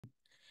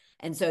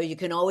And so you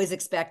can always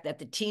expect that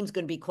the team's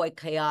going to be quite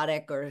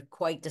chaotic or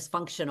quite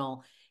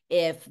dysfunctional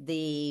if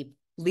the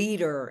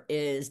leader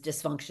is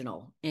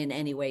dysfunctional in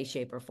any way,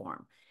 shape, or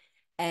form.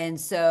 And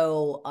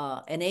so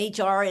an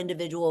HR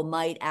individual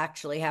might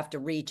actually have to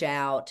reach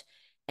out,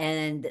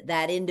 and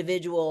that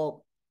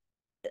individual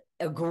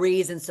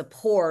agrees and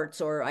supports,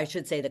 or I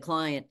should say the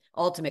client,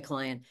 ultimate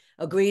client,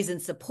 agrees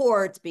and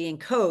supports being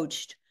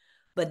coached.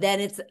 But then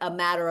it's a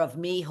matter of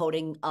me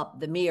holding up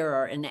the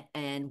mirror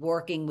and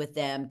working with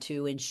them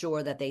to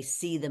ensure that they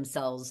see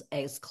themselves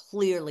as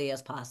clearly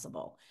as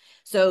possible.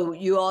 So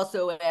you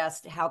also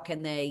asked, how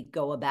can they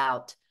go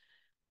about,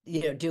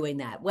 doing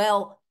that?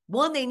 Well,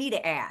 one, they need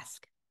to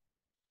ask.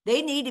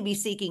 They need to be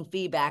seeking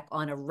feedback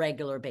on a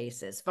regular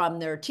basis from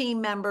their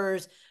team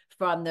members,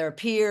 from their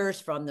peers,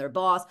 from their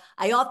boss.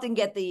 I often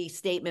get the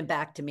statement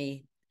back to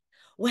me,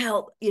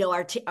 well,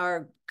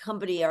 our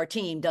company, our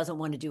team doesn't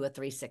want to do a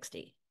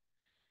 360.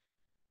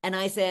 And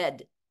I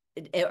said,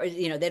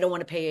 they don't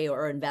want to pay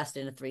or invest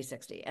in a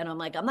 360. And I'm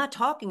like, I'm not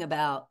talking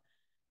about,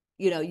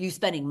 you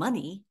spending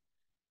money.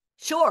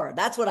 Sure,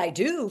 that's what I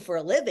do for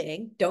a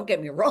living. Don't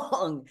get me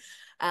wrong.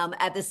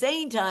 At the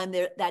same time,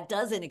 that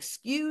doesn't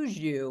excuse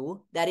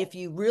you that if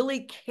you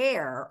really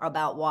care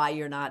about why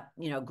you're not,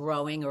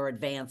 growing or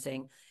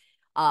advancing,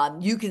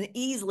 you can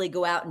easily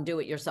go out and do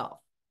it yourself.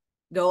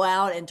 Go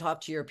out and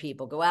talk to your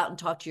people. Go out and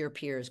talk to your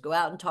peers. Go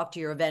out and talk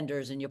to your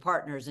vendors and your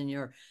partners and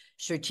your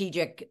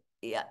strategic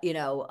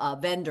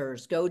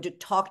vendors. Go to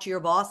talk to your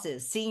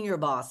bosses, senior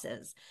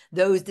bosses,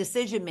 those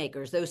decision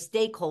makers, those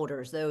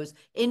stakeholders, those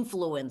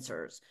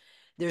influencers.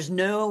 There's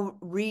no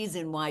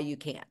reason why you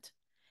can't.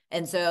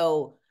 And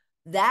so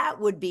that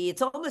would be,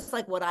 it's almost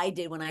like what I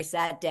did when I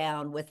sat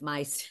down with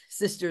my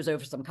sisters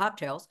over some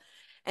cocktails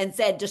and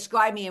said,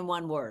 describe me in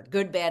one word,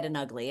 good, bad, and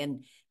ugly.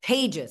 And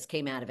pages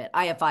came out of it.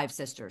 I have 5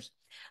 sisters.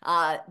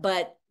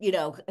 But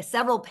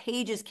several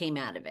pages came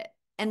out of it.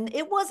 And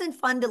it wasn't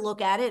fun to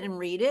look at it and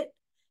read it.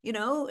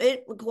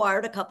 It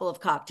required a couple of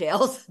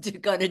cocktails to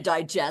kind of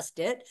digest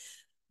it.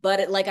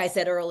 But like I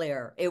said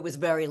earlier, it was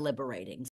very liberating.